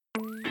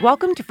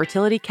Welcome to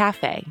Fertility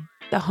Cafe,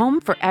 the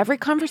home for every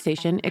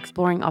conversation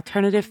exploring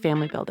alternative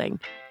family building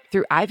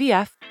through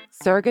IVF,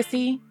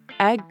 surrogacy,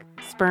 egg,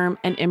 sperm,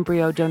 and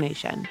embryo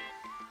donation.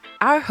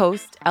 Our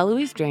host,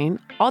 Eloise Drain,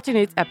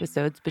 alternates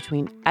episodes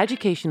between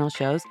educational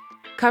shows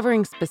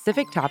covering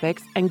specific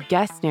topics and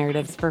guest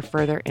narratives for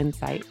further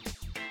insight.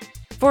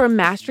 For a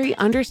mastery,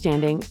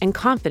 understanding, and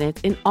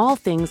confidence in all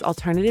things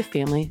alternative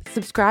family,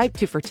 subscribe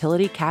to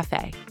Fertility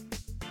Cafe.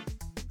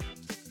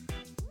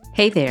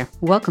 Hey there,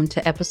 welcome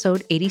to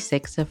episode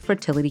 86 of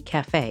Fertility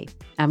Cafe.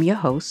 I'm your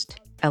host,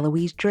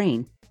 Eloise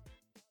Drain.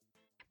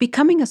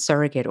 Becoming a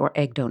surrogate or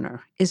egg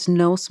donor is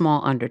no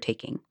small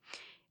undertaking.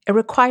 It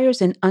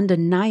requires an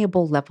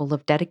undeniable level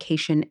of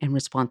dedication and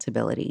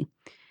responsibility.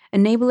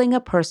 Enabling a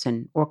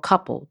person or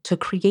couple to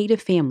create a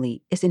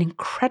family is an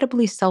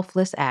incredibly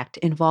selfless act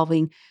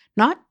involving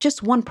not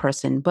just one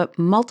person, but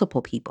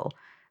multiple people.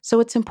 So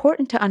it's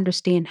important to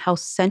understand how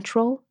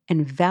central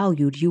and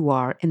valued you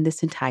are in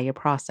this entire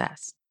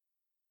process.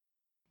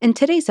 In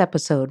today's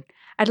episode,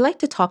 I'd like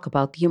to talk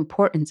about the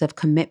importance of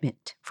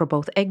commitment for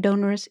both egg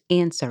donors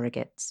and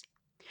surrogates.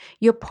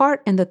 Your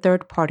part in the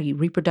third-party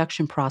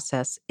reproduction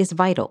process is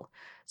vital,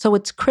 so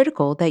it's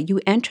critical that you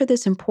enter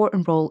this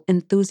important role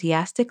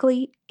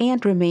enthusiastically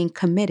and remain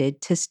committed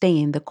to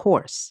staying the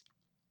course.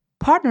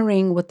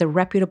 Partnering with a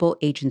reputable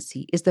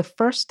agency is the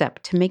first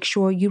step to make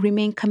sure you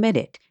remain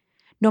committed.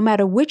 No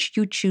matter which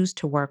you choose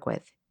to work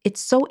with,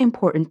 it's so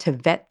important to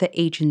vet the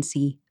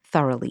agency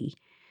thoroughly.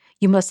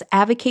 You must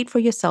advocate for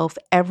yourself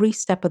every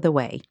step of the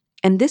way,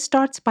 and this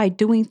starts by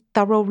doing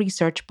thorough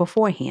research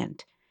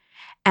beforehand.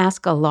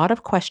 Ask a lot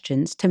of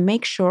questions to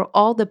make sure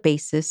all the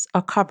bases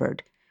are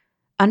covered.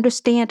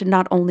 Understand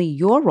not only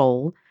your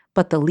role,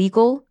 but the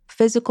legal,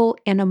 physical,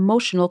 and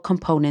emotional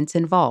components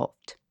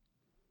involved.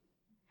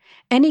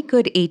 Any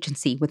good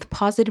agency with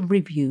positive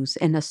reviews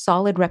and a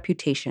solid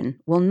reputation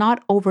will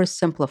not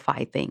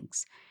oversimplify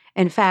things.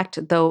 In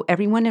fact, though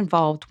everyone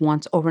involved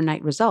wants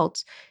overnight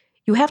results,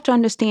 you have to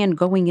understand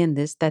going in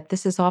that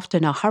this is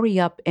often a hurry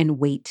up and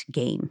wait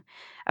game.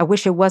 I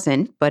wish it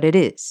wasn't, but it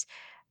is.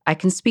 I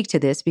can speak to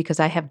this because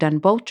I have done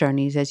both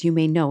journeys, as you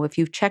may know if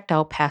you've checked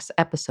out past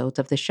episodes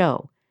of the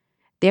show.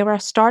 There are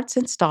starts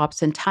and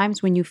stops and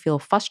times when you feel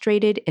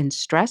frustrated and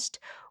stressed,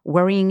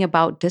 worrying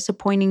about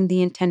disappointing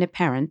the intended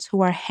parents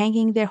who are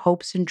hanging their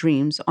hopes and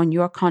dreams on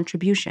your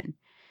contribution.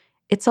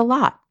 It's a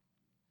lot.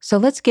 So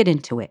let's get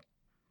into it.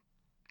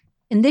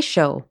 In this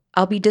show,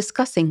 I'll be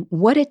discussing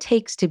what it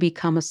takes to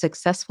become a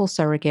successful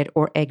surrogate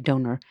or egg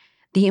donor,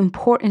 the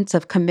importance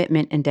of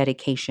commitment and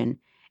dedication,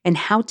 and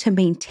how to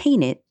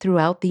maintain it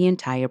throughout the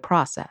entire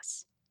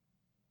process.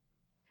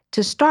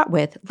 To start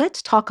with,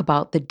 let's talk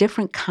about the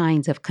different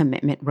kinds of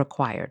commitment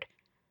required.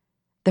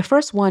 The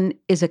first one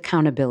is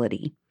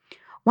accountability.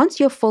 Once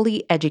you're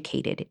fully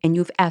educated and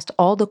you've asked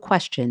all the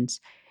questions,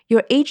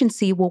 your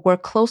agency will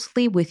work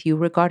closely with you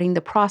regarding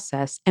the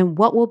process and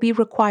what will be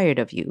required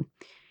of you.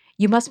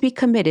 You must be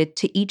committed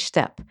to each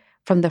step,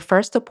 from the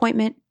first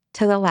appointment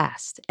to the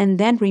last, and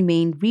then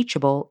remain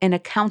reachable and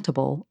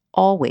accountable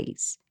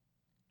always.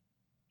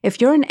 If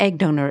you're an egg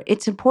donor,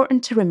 it's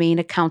important to remain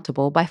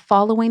accountable by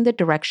following the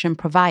direction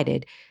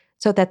provided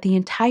so that the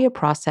entire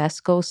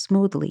process goes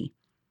smoothly.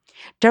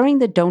 During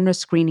the donor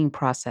screening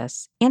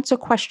process, answer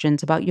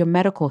questions about your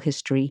medical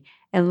history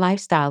and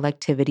lifestyle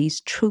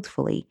activities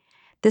truthfully.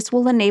 This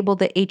will enable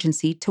the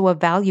agency to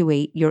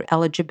evaluate your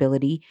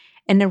eligibility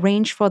and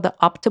arrange for the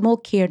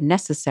optimal care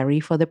necessary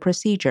for the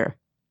procedure.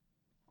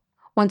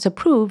 Once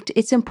approved,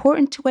 it's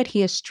important to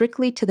adhere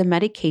strictly to the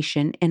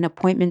medication and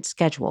appointment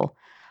schedule,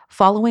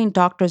 following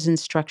doctor's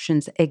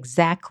instructions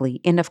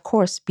exactly, and of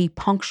course, be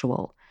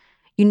punctual.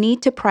 You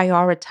need to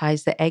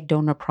prioritize the egg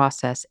donor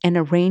process and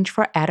arrange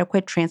for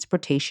adequate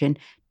transportation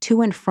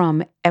to and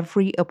from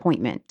every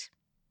appointment.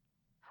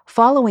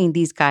 Following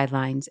these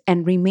guidelines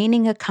and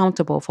remaining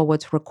accountable for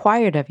what's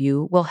required of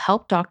you will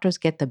help doctors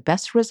get the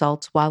best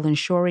results while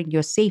ensuring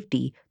your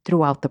safety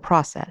throughout the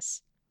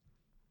process.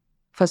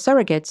 For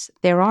surrogates,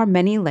 there are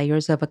many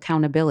layers of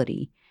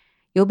accountability.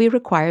 You'll be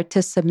required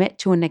to submit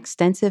to an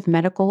extensive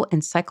medical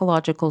and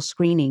psychological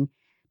screening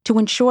to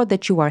ensure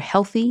that you are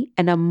healthy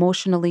and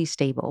emotionally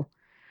stable.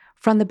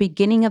 From the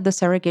beginning of the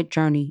surrogate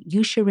journey,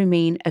 you should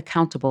remain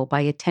accountable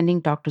by attending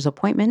doctor's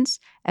appointments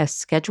as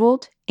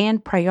scheduled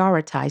and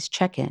prioritize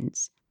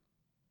check-ins.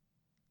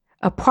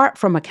 Apart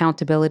from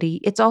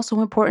accountability, it's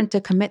also important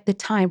to commit the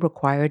time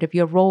required of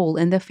your role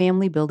in the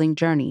family building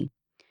journey.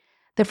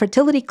 The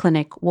fertility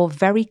clinic will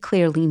very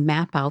clearly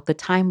map out the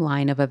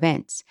timeline of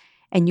events,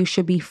 and you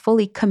should be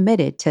fully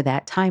committed to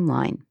that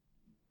timeline.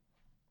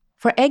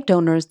 For egg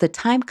donors, the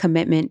time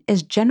commitment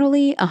is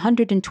generally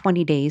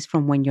 120 days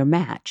from when you're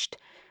matched.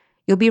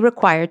 You'll be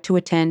required to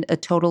attend a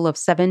total of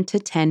 7 to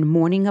 10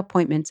 morning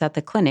appointments at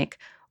the clinic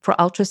for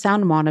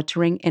ultrasound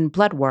monitoring and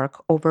blood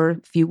work over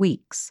a few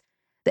weeks.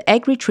 The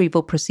egg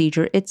retrieval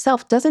procedure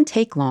itself doesn't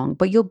take long,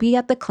 but you'll be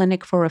at the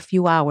clinic for a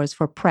few hours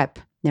for prep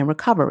and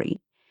recovery.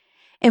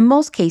 In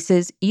most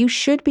cases, you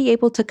should be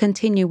able to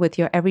continue with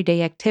your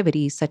everyday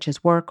activities such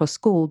as work or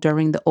school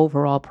during the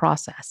overall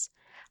process.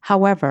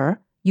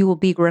 However, You will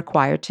be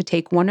required to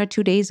take 1 or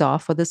 2 days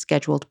off for the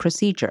scheduled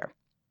procedure.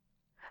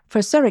 For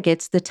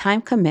surrogates, the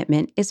time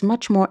commitment is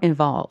much more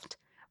involved.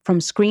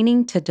 From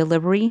screening to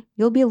delivery,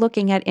 you'll be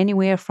looking at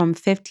anywhere from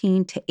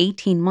 15 to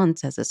 18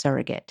 months as a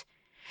surrogate.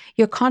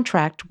 Your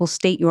contract will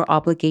state your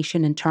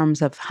obligation in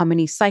terms of how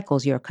many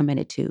cycles you're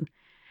committed to.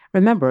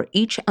 Remember,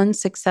 each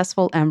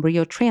unsuccessful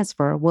embryo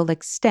transfer will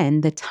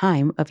extend the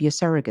time of your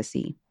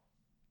surrogacy.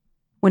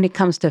 When it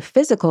comes to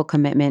physical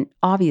commitment,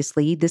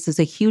 obviously, this is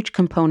a huge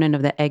component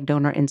of the egg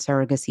donor and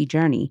surrogacy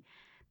journey.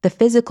 The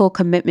physical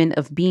commitment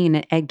of being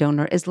an egg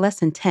donor is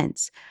less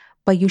intense,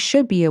 but you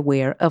should be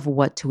aware of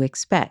what to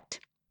expect.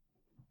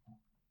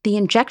 The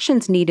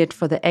injections needed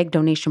for the egg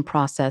donation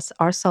process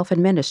are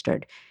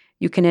self-administered.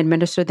 You can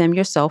administer them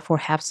yourself or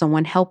have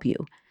someone help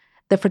you.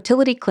 The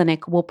fertility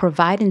clinic will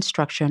provide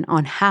instruction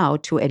on how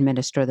to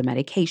administer the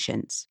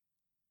medications.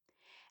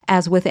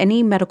 As with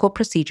any medical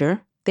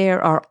procedure,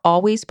 there are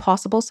always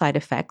possible side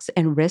effects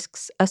and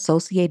risks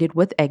associated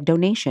with egg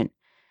donation.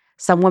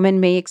 Some women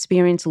may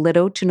experience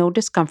little to no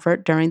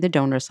discomfort during the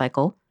donor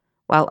cycle,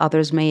 while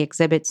others may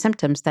exhibit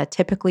symptoms that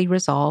typically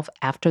resolve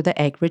after the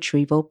egg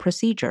retrieval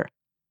procedure.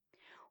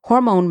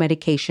 Hormone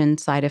medication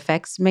side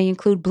effects may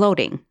include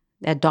bloating,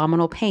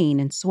 abdominal pain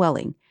and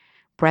swelling,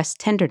 breast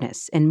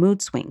tenderness, and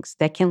mood swings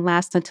that can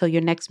last until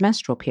your next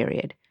menstrual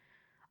period.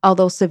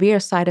 Although severe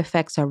side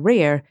effects are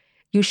rare,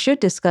 you should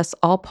discuss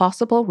all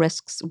possible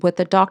risks with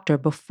a doctor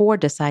before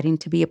deciding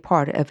to be a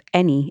part of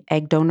any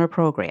egg donor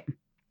program.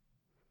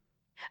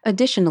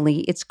 Additionally,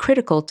 it's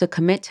critical to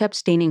commit to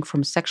abstaining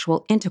from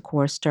sexual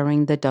intercourse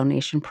during the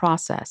donation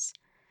process.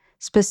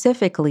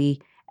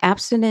 Specifically,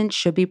 abstinence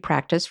should be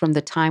practiced from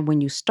the time when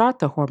you start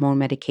the hormone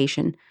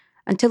medication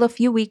until a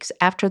few weeks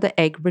after the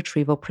egg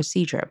retrieval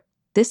procedure.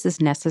 This is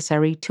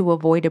necessary to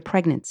avoid a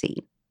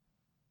pregnancy.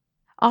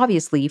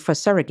 Obviously, for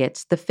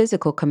surrogates, the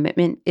physical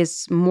commitment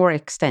is more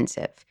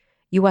extensive.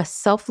 You are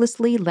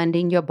selflessly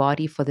lending your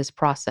body for this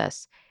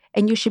process,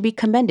 and you should be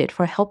commended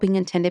for helping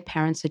intended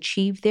parents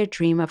achieve their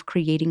dream of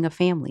creating a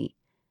family.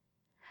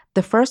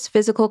 The first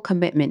physical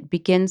commitment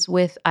begins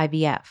with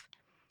IVF.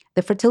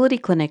 The fertility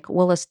clinic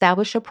will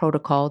establish a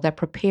protocol that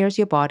prepares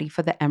your body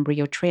for the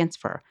embryo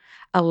transfer,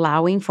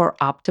 allowing for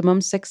optimum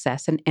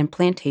success in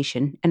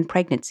implantation and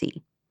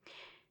pregnancy.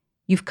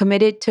 You've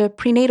committed to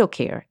prenatal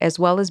care as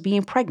well as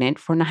being pregnant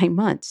for 9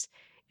 months.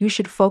 You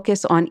should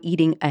focus on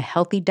eating a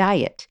healthy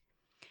diet.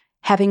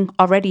 Having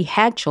already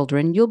had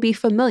children, you'll be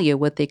familiar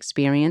with the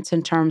experience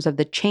in terms of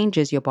the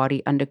changes your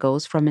body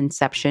undergoes from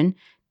inception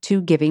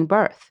to giving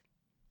birth.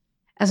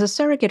 As a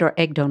surrogate or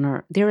egg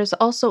donor, there is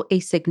also a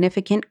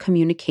significant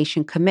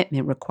communication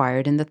commitment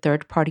required in the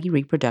third-party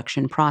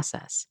reproduction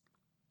process.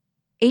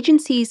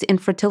 Agencies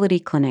and fertility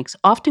clinics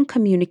often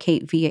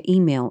communicate via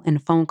email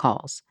and phone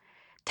calls.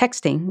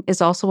 Texting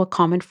is also a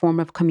common form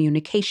of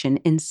communication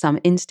in some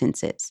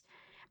instances.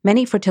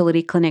 Many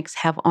fertility clinics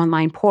have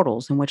online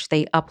portals in which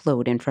they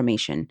upload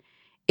information.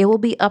 It will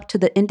be up to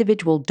the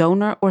individual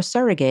donor or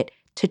surrogate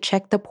to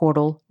check the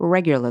portal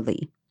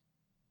regularly.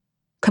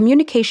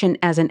 Communication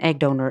as an egg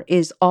donor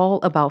is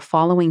all about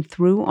following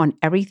through on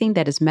everything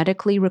that is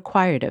medically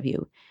required of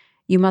you.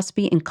 You must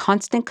be in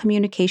constant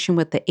communication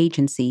with the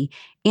agency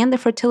and the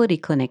fertility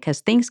clinic as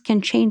things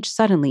can change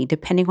suddenly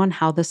depending on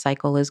how the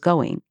cycle is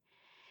going.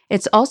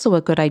 It's also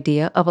a good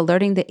idea of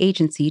alerting the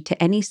agency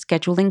to any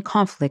scheduling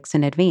conflicts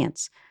in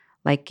advance,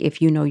 like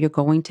if you know you're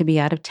going to be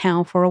out of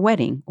town for a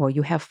wedding or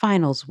you have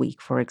finals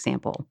week, for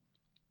example.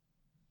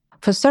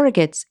 For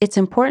surrogates, it's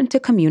important to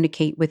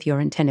communicate with your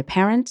intended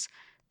parents,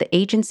 the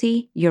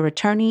agency, your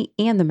attorney,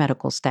 and the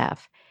medical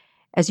staff.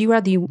 As you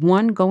are the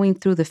one going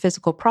through the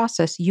physical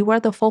process, you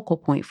are the focal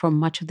point for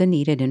much of the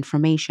needed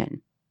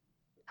information.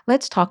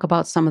 Let's talk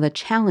about some of the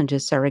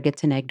challenges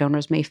surrogates and egg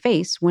donors may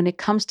face when it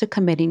comes to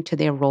committing to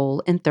their role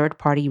in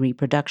third-party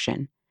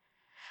reproduction.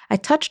 I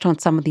touched on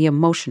some of the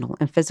emotional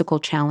and physical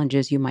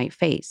challenges you might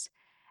face,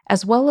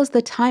 as well as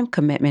the time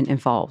commitment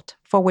involved,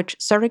 for which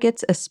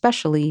surrogates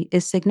especially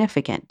is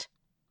significant.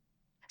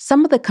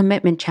 Some of the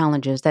commitment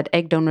challenges that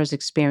egg donors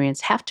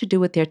experience have to do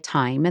with their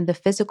time and the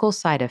physical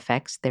side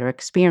effects they're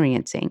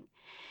experiencing.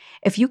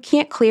 If you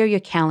can't clear your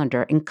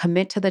calendar and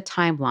commit to the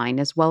timeline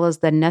as well as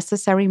the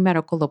necessary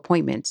medical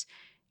appointments,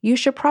 you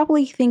should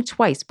probably think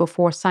twice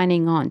before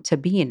signing on to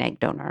be an egg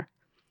donor.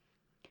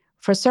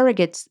 For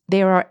surrogates,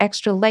 there are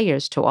extra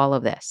layers to all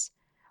of this.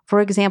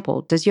 For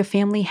example, does your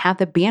family have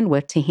the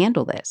bandwidth to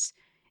handle this?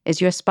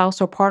 Is your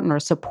spouse or partner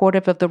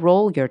supportive of the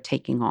role you're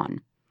taking on?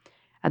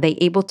 Are they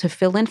able to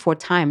fill in for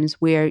times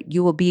where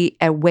you will be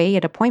away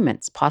at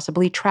appointments,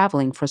 possibly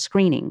traveling for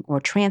screening or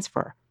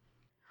transfer?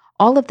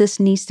 All of this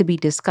needs to be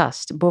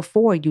discussed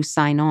before you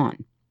sign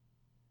on.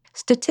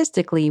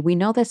 Statistically, we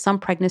know that some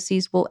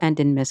pregnancies will end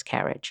in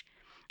miscarriage.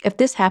 If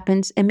this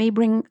happens, it may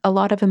bring a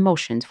lot of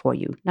emotions for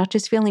you, not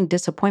just feeling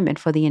disappointment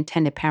for the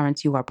intended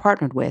parents you are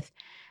partnered with,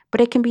 but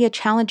it can be a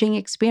challenging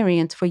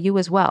experience for you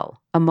as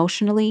well,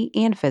 emotionally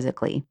and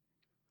physically.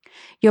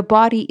 Your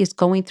body is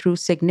going through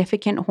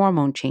significant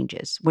hormone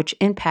changes, which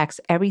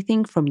impacts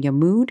everything from your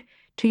mood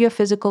to your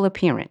physical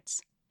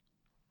appearance.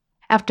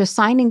 After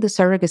signing the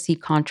surrogacy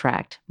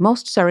contract,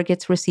 most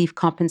surrogates receive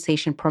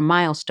compensation per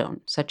milestone,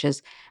 such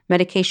as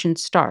medication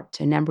start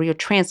and embryo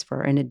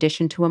transfer, in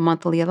addition to a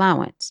monthly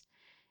allowance.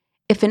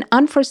 If an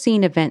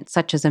unforeseen event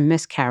such as a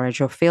miscarriage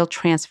or failed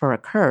transfer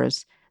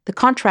occurs, the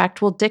contract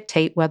will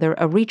dictate whether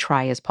a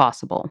retry is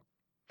possible.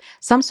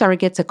 Some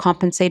surrogates are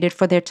compensated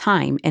for their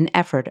time and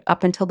effort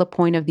up until the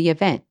point of the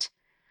event.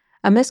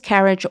 A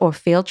miscarriage or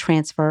failed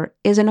transfer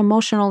is an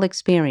emotional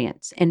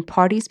experience, and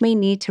parties may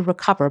need to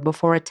recover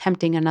before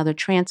attempting another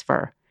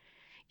transfer.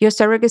 Your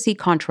surrogacy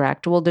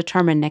contract will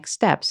determine next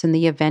steps in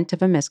the event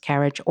of a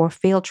miscarriage or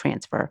failed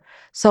transfer,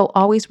 so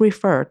always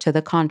refer to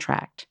the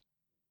contract.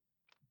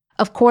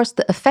 Of course,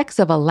 the effects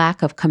of a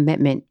lack of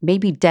commitment may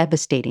be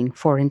devastating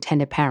for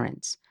intended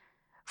parents.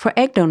 For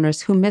egg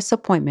donors who miss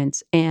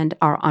appointments and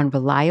are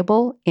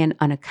unreliable and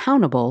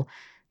unaccountable,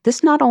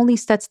 this not only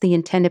sets the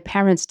intended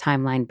parent's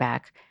timeline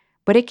back,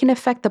 but it can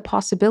affect the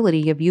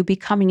possibility of you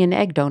becoming an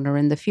egg donor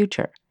in the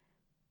future.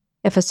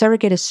 If a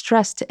surrogate is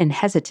stressed and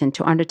hesitant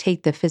to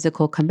undertake the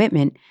physical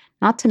commitment,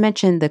 not to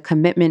mention the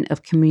commitment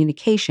of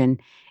communication,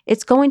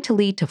 it's going to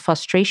lead to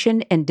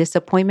frustration and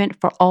disappointment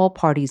for all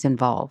parties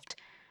involved.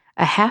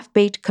 A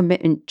half-baked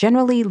commitment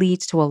generally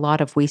leads to a lot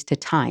of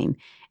wasted time,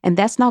 and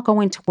that's not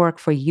going to work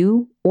for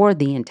you or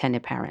the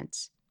intended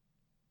parents.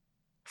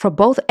 For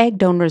both egg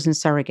donors and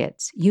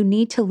surrogates, you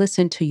need to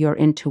listen to your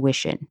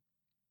intuition.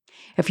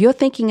 If you're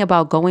thinking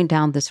about going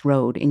down this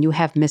road and you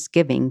have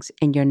misgivings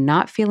and you're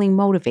not feeling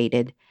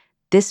motivated,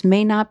 this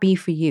may not be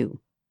for you.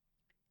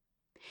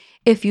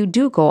 If you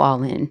do go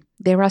all in,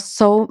 there are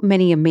so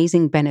many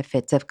amazing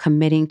benefits of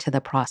committing to the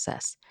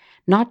process,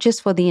 not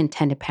just for the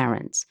intended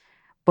parents,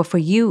 but for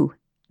you,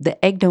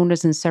 the egg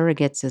donors and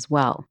surrogates as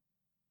well.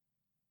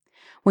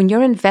 When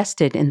you're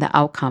invested in the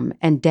outcome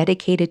and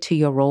dedicated to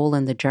your role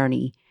in the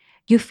journey,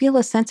 you feel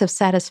a sense of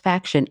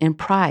satisfaction and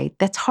pride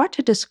that's hard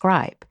to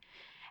describe.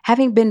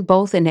 Having been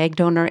both an egg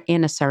donor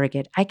and a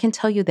surrogate, I can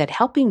tell you that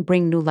helping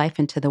bring new life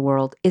into the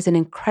world is an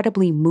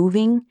incredibly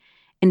moving,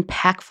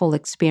 impactful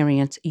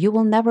experience you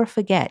will never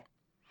forget.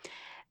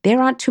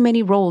 There aren't too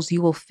many roles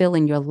you will fill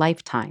in your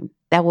lifetime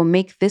that will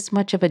make this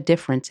much of a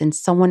difference in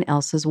someone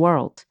else's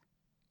world.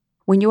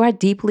 When you are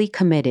deeply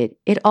committed,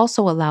 it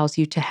also allows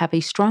you to have a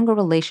stronger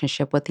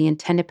relationship with the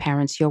intended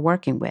parents you're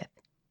working with.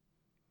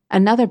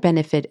 Another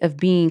benefit of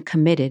being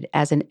committed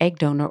as an egg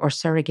donor or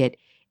surrogate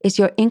is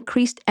your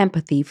increased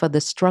empathy for the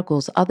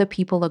struggles other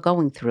people are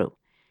going through.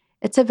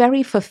 It's a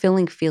very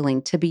fulfilling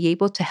feeling to be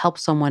able to help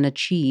someone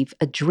achieve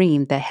a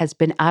dream that has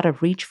been out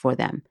of reach for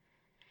them.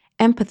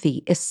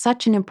 Empathy is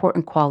such an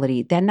important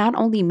quality that not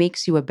only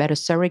makes you a better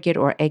surrogate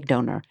or egg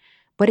donor,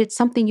 but it's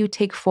something you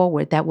take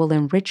forward that will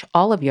enrich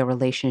all of your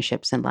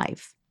relationships in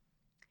life.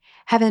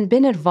 Having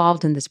been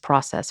involved in this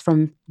process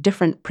from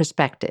different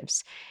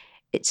perspectives,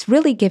 it's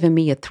really given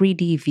me a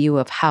 3D view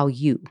of how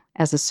you,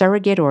 as a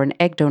surrogate or an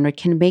egg donor,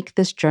 can make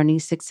this journey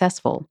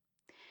successful.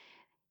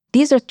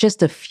 These are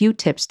just a few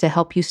tips to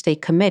help you stay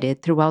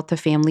committed throughout the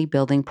family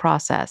building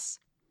process.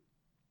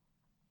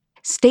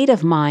 State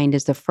of mind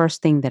is the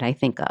first thing that I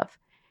think of.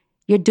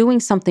 You're doing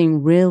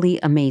something really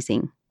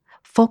amazing.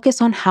 Focus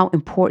on how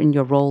important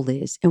your role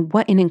is and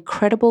what an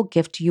incredible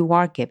gift you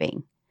are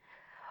giving.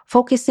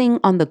 Focusing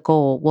on the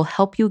goal will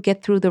help you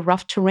get through the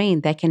rough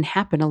terrain that can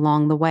happen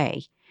along the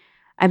way.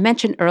 I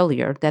mentioned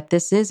earlier that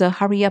this is a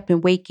hurry up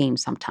and wait game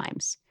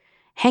sometimes.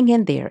 Hang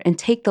in there and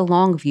take the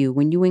long view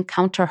when you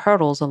encounter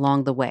hurdles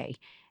along the way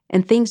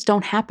and things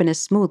don't happen as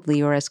smoothly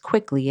or as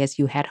quickly as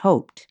you had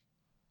hoped.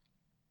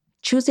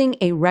 Choosing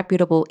a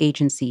reputable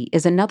agency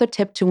is another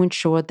tip to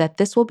ensure that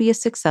this will be a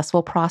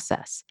successful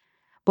process.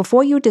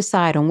 Before you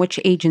decide on which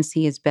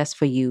agency is best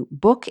for you,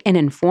 book an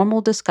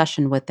informal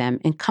discussion with them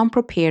and come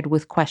prepared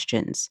with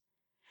questions.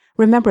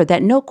 Remember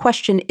that no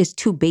question is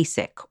too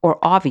basic or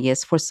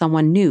obvious for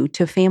someone new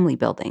to family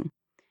building.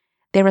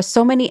 There are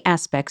so many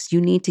aspects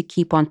you need to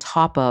keep on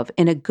top of,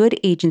 and a good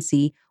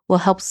agency will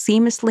help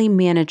seamlessly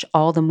manage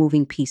all the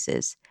moving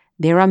pieces.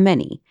 There are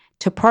many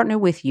to partner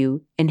with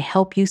you and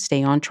help you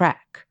stay on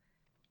track.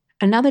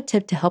 Another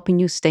tip to helping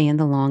you stay in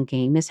the long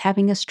game is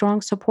having a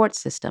strong support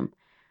system.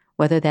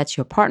 Whether that's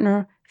your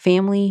partner,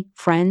 family,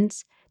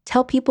 friends,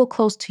 tell people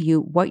close to you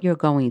what you're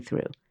going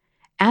through.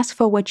 Ask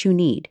for what you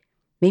need.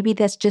 Maybe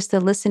that's just a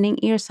listening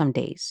ear some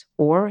days,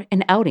 or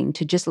an outing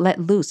to just let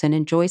loose and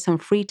enjoy some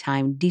free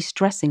time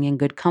de-stressing in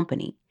good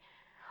company.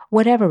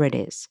 Whatever it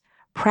is,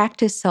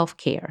 practice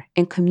self-care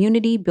and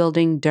community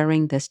building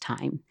during this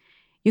time.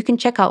 You can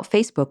check out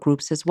Facebook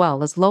groups as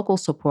well as local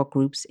support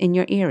groups in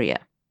your area.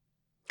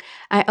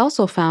 I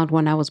also found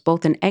when I was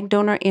both an egg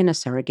donor and a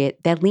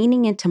surrogate that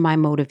leaning into my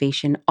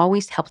motivation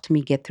always helped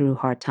me get through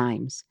hard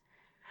times.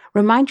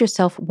 Remind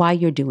yourself why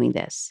you're doing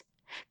this.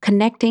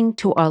 Connecting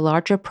to our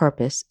larger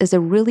purpose is a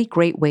really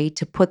great way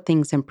to put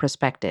things in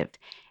perspective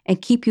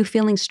and keep you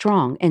feeling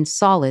strong and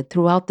solid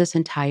throughout this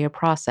entire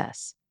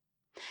process.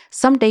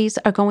 Some days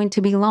are going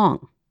to be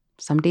long.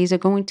 Some days are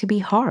going to be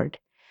hard.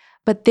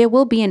 But there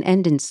will be an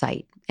end in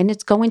sight, and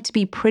it's going to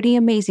be pretty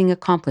amazing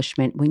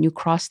accomplishment when you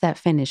cross that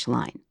finish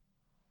line.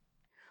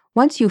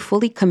 Once you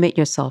fully commit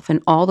yourself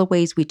in all the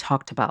ways we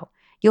talked about,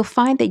 you'll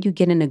find that you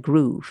get in a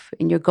groove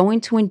and you're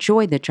going to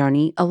enjoy the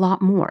journey a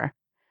lot more.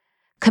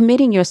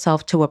 Committing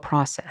yourself to a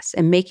process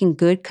and making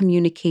good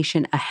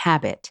communication a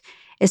habit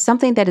is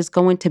something that is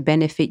going to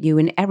benefit you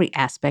in every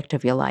aspect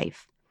of your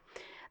life.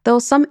 Though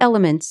some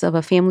elements of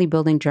a family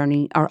building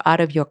journey are out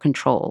of your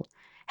control,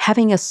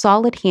 having a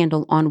solid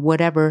handle on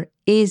whatever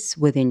is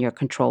within your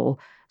control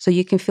so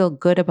you can feel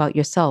good about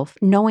yourself,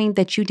 knowing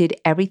that you did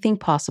everything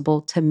possible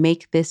to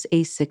make this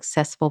a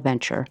successful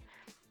venture.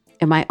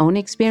 In my own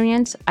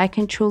experience, I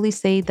can truly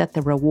say that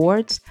the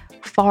rewards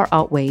far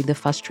outweigh the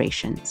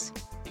frustrations.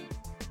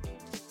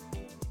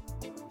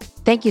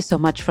 Thank you so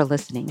much for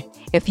listening.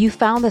 If you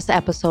found this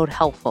episode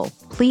helpful,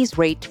 please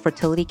rate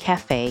Fertility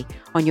Cafe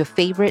on your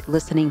favorite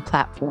listening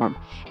platform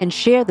and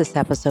share this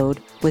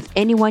episode with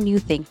anyone you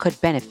think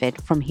could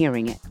benefit from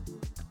hearing it.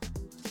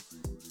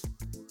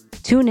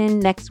 Tune in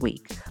next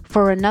week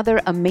for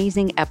another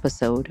amazing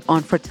episode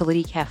on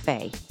Fertility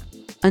Cafe.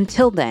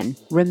 Until then,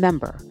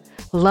 remember,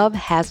 love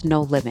has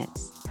no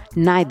limits.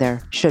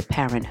 Neither should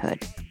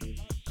parenthood.